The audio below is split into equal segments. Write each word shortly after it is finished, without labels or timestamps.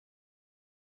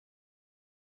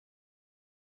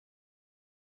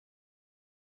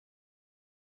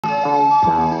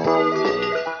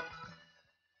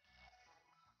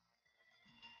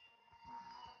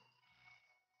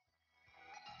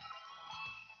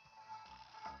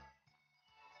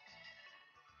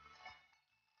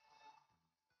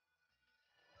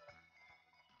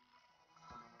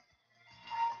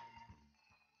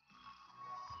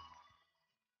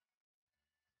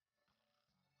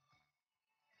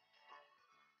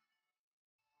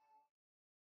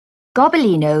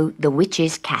Gobbolino, the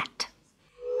Witch's Cat.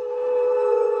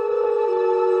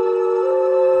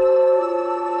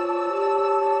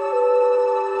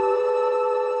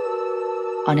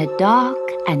 On a dark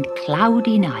and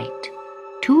cloudy night,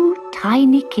 two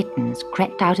tiny kittens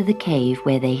crept out of the cave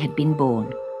where they had been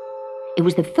born. It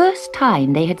was the first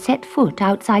time they had set foot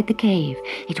outside the cave.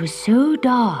 It was so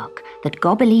dark that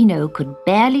Gobbolino could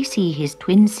barely see his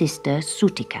twin sister,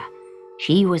 Sutika.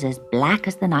 She was as black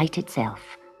as the night itself.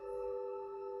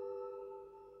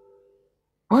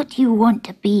 "What do you want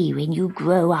to be when you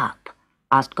grow up?"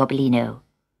 asked Gobbolino.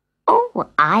 "Oh,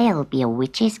 I'll be a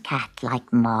witch's cat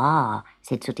like Ma,"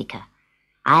 said Sutika.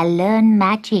 "I'll learn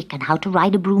magic and how to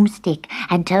ride a broomstick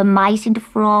and turn mice into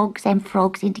frogs and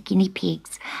frogs into guinea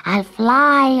pigs. I'll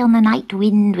fly on the night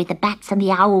wind with the bats and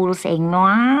the owls saying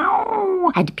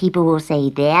meow, and people will say,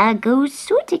 'There goes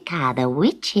Sutika, the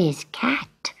witch's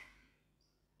cat.'"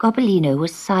 Gobbolino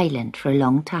was silent for a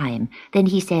long time. Then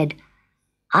he said,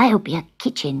 "I'll be a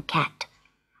kitchen cat.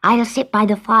 I'll sit by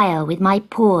the fire with my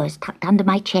paws tucked under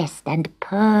my chest and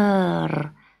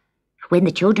purr. When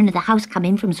the children of the house come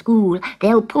in from school,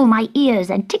 they'll pull my ears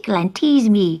and tickle and tease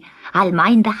me. I'll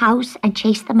mind the house and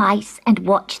chase the mice and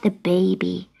watch the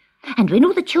baby. And when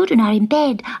all the children are in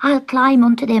bed, I'll climb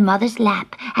onto their mother's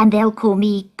lap and they'll call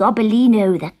me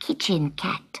Gobbolino, the kitchen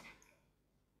cat."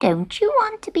 "Don't you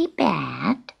want to be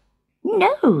bad?"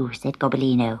 "No," said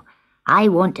Gobbolino. "I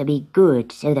want to be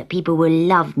good so that people will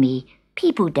love me.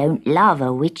 People don't love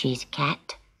a witch's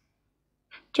cat."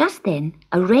 Just then,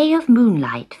 a ray of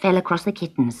moonlight fell across the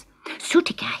kittens.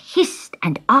 Sutika hissed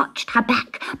and arched her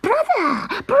back. "Brother,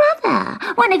 brother,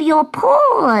 one of your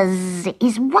paws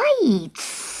is white."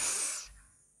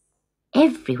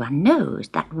 Everyone knows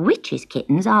that witches'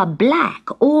 kittens are black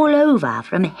all over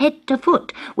from head to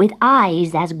foot, with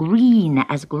eyes as green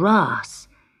as grass.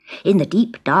 In the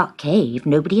deep, dark cave,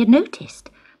 nobody had noticed,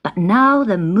 but now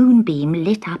the moonbeam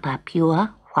lit up a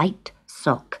pure white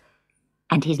sock,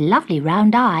 and his lovely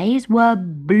round eyes were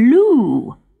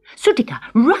blue. Sutika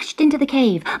rushed into the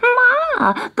cave.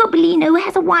 "Ma, Gobbolino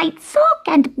has a white sock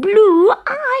and blue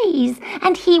eyes,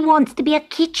 and he wants to be a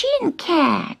kitchen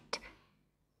cat."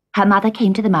 Her mother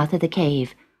came to the mouth of the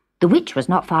cave. The witch was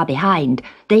not far behind.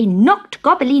 They knocked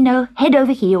Gobbolino head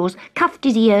over heels, cuffed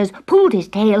his ears, pulled his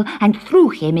tail, and threw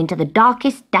him into the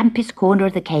darkest, dampest corner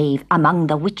of the cave among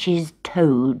the witch's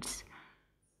toads.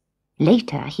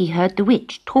 Later he heard the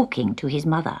witch talking to his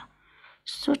mother.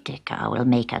 "Sutika will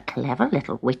make a clever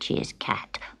little witch's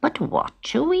cat, but what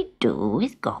shall we do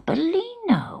with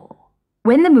Gobbolino?"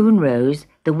 When the moon rose,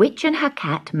 the witch and her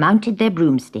cat mounted their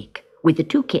broomstick, with the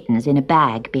two kittens in a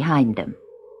bag behind them.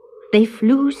 They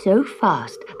flew so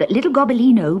fast that little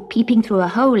Gobbolino, peeping through a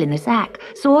hole in the sack,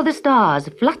 saw the stars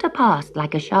flutter past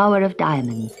like a shower of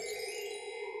diamonds.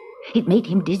 It made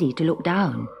him dizzy to look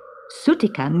down.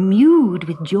 Sutika mewed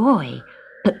with joy,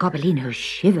 but Gobbolino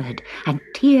shivered, and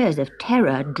tears of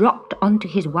terror dropped onto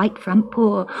his white front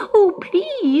paw. "Oh,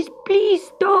 please, please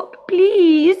stop,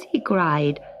 please," he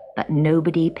cried, but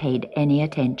nobody paid any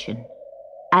attention.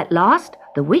 At last,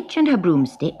 the witch and her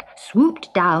broomstick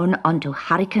swooped down onto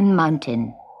Hurricane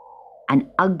Mountain. An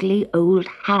ugly old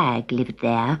hag lived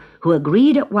there who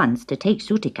agreed at once to take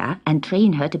Sutika and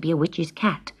train her to be a witch's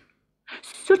cat.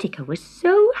 Sutika was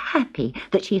so happy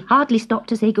that she hardly stopped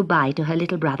to say goodbye to her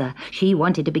little brother. She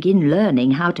wanted to begin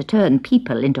learning how to turn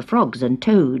people into frogs and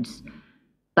toads.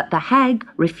 But the hag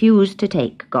refused to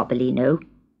take Gobbolino.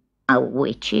 "A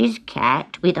witch's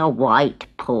cat with a white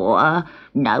paw?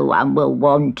 No one will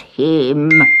want him."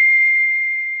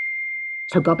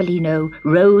 So Gobbolino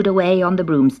rode away on the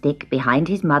broomstick behind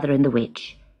his mother and the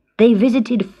witch. They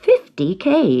visited 50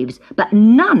 caves, but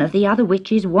none of the other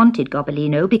witches wanted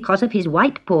Gobbolino because of his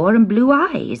white paw and blue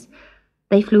eyes.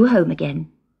 They flew home again,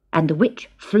 and the witch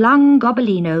flung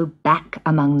Gobbolino back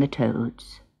among the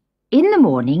toads. In the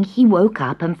morning he woke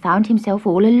up and found himself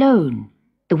all alone.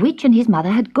 The witch and his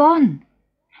mother had gone.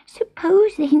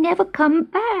 "Suppose they never come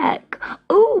back.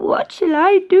 Oh, what shall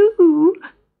I do?"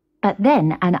 But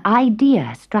then an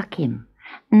idea struck him.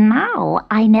 "Now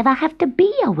I never have to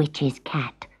be a witch's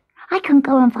cat. I can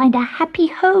go and find a happy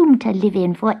home to live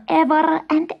in forever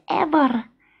and ever."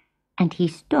 And he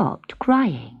stopped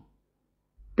crying.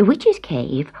 The witch's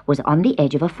cave was on the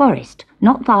edge of a forest,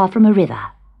 not far from a river.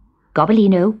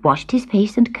 Gobbolino washed his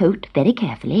face and coat very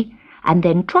carefully, and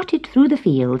then trotted through the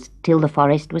fields till the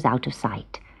forest was out of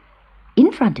sight.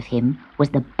 In front of him was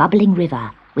the bubbling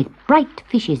river, with bright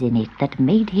fishes in it that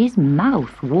made his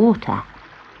mouth water.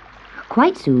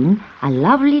 Quite soon a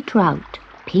lovely trout,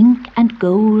 pink and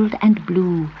gold and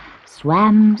blue,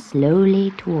 swam slowly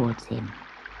towards him.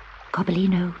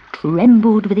 Gobbolino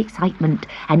trembled with excitement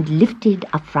and lifted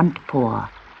a front paw.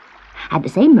 At the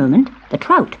same moment, the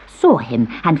trout saw him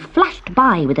and flashed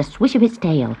by with a swish of its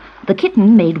tail. The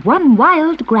kitten made one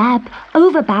wild grab,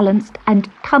 overbalanced, and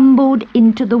tumbled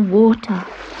into the water.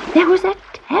 There was a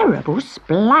terrible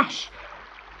splash.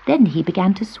 Then he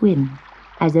began to swim,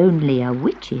 as only a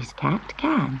witch's cat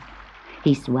can.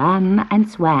 He swam and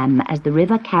swam as the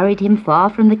river carried him far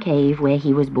from the cave where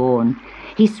he was born.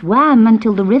 He swam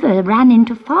until the river ran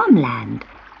into farmland.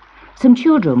 Some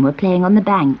children were playing on the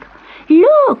bank.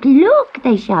 "Look, look,"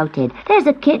 they shouted. "There's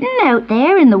a kitten out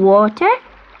there in the water."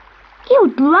 "He'll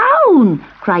drown,"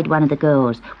 cried one of the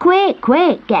girls. "Quick,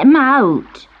 quick, get him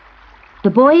out."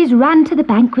 The boys ran to the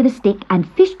bank with a stick and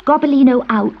fished Gobbolino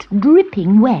out,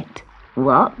 dripping wet.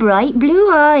 "What bright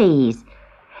blue eyes!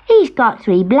 He's got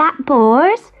 3 black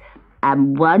paws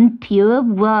and 1 pure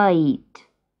white."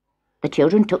 The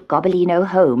children took Gobbolino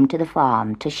home to the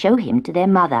farm to show him to their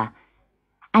mother,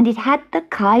 and it had the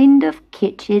kind of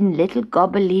kitchen little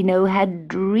Gobbolino had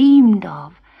dreamed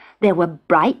of. There were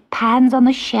bright pans on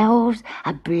the shelves,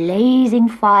 a blazing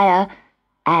fire,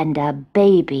 and a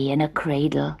baby in a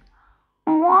cradle.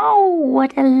 "Wow,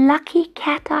 what a lucky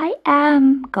cat I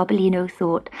am," Gobbolino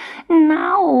thought.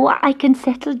 "Now I can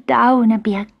settle down and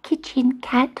be a kitchen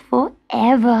cat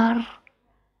forever."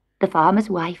 The farmer's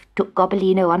wife took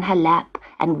Gobbolino on her lap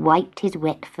and wiped his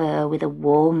wet fur with a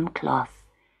warm cloth.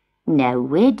 "Now,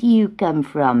 where do you come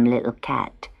from, little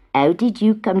cat? How did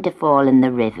you come to fall in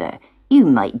the river? You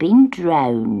might been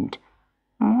drowned."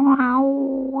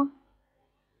 "Wow."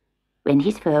 When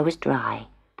his fur was dry,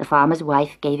 the farmer's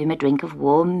wife gave him a drink of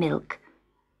warm milk,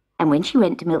 and when she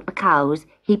went to milk the cows,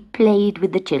 he played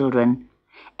with the children.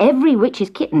 Every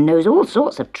witch's kitten knows all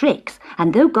sorts of tricks,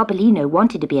 and though Gobbolino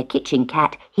wanted to be a kitchen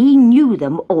cat, he knew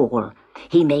them all.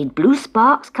 He made blue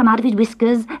sparks come out of his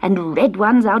whiskers and red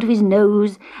ones out of his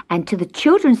nose, and to the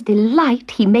children's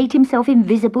delight he made himself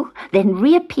invisible, then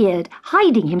reappeared,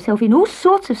 hiding himself in all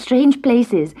sorts of strange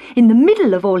places. In the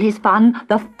middle of all his fun,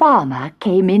 the farmer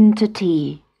came in to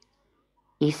tea.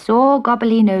 He saw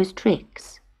Gobbolino's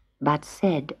tricks, but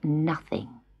said nothing.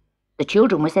 The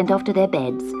children were sent off to their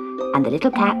beds, and the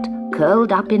little cat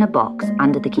curled up in a box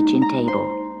under the kitchen table.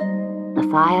 The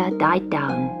fire died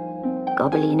down.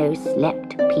 Gobbolino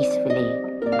slept peacefully,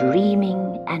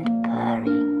 dreaming and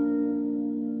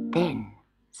purring. Then,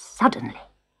 suddenly,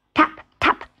 tap,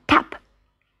 tap, tap,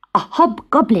 a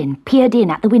hobgoblin peered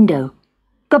in at the window.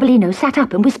 Gobbolino sat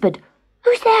up and whispered,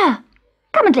 "Who's there?"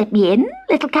 "Come and let me in,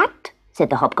 little cat," said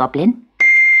the hobgoblin.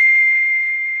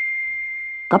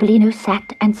 Gobbolino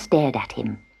sat and stared at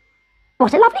him.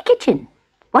 "What a lovely kitchen!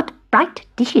 What bright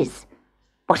dishes!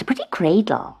 What a pretty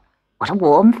cradle! What a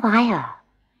warm fire!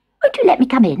 Won't you let me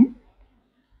come in?"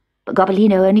 But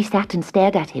Gobbolino only sat and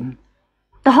stared at him.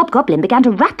 The hobgoblin began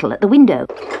to rattle at the window.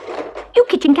 "You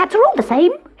kitchen cats are all the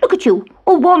same. Look at you,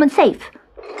 all warm and safe.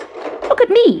 Look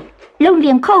at me, lonely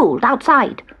and cold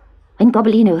outside." When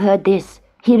Gobbolino heard this,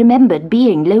 he remembered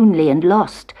being lonely and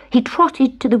lost. He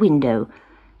trotted to the window.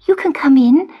 "You can come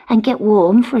in and get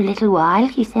warm for a little while,"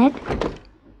 he said.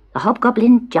 The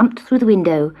hobgoblin jumped through the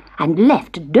window and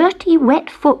left dirty,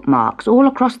 wet footmarks all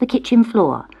across the kitchen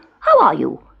floor. "How are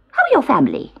you? How are your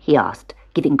family?" he asked,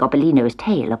 giving Gobbolino's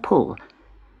tail a pull.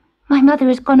 "My mother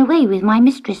has gone away with my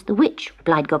mistress the witch,"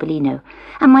 replied Gobbolino,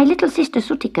 "and my little sister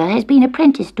Sutika has been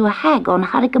apprenticed to a hag on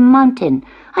Hurricane Mountain.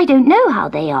 I don't know how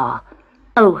they are."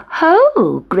 "Oh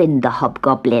ho!" grinned the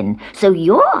hobgoblin. "So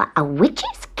you're a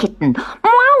witch's kitten?"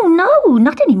 "Oh no,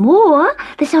 not anymore.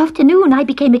 This afternoon I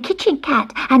became a kitchen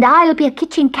cat, and I'll be a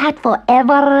kitchen cat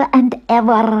forever and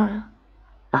ever."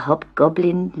 The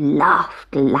hobgoblin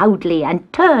laughed loudly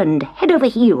and turned head over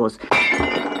heels.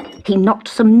 He knocked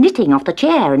some knitting off the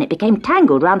chair, and it became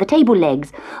tangled round the table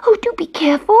legs. "Oh, do be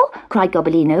careful," cried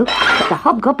Gobbolino, but the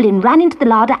hobgoblin ran into the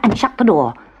larder and shut the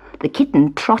door. The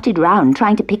kitten trotted round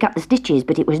trying to pick up the stitches,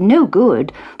 but it was no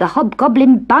good. The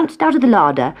hobgoblin bounced out of the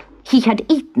larder. He had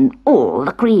eaten all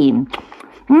the cream.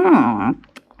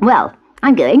 "Well,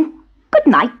 I'm going. Good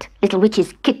night, little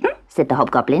witch's kitten," said the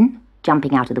hobgoblin,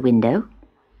 jumping out of the window.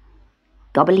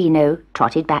 Gobbolino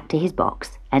trotted back to his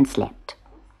box and slept.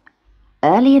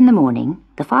 Early in the morning,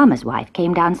 the farmer's wife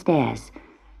came downstairs.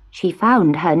 She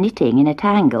found her knitting in a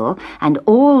tangle and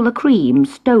all the cream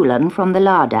stolen from the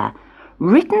larder.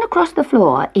 Written across the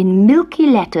floor in milky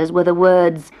letters were the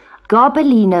words,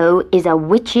 "Gobbolino is a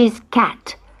witch's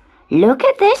cat." "Look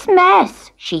at this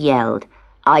mess," she yelled.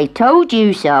 "I told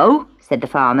you so," said the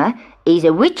farmer. "He's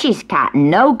a witch's cat,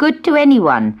 no good to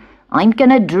anyone. I'm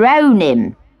going to drown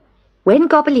him." When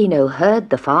Gobbolino heard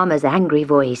the farmer's angry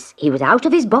voice, he was out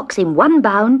of his box in one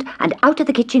bound and out of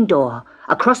the kitchen door.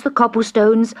 across the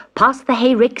cobblestones, past the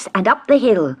hayricks, and up the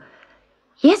hill.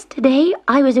 Yesterday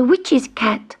I was a witch's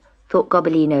cat, thought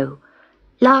Gobbolino.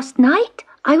 Last night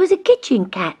I was a kitchen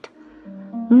cat.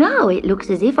 Now it looks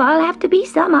as if I'll have to be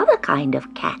some other kind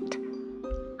of cat.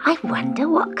 I wonder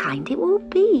what kind it will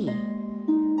be.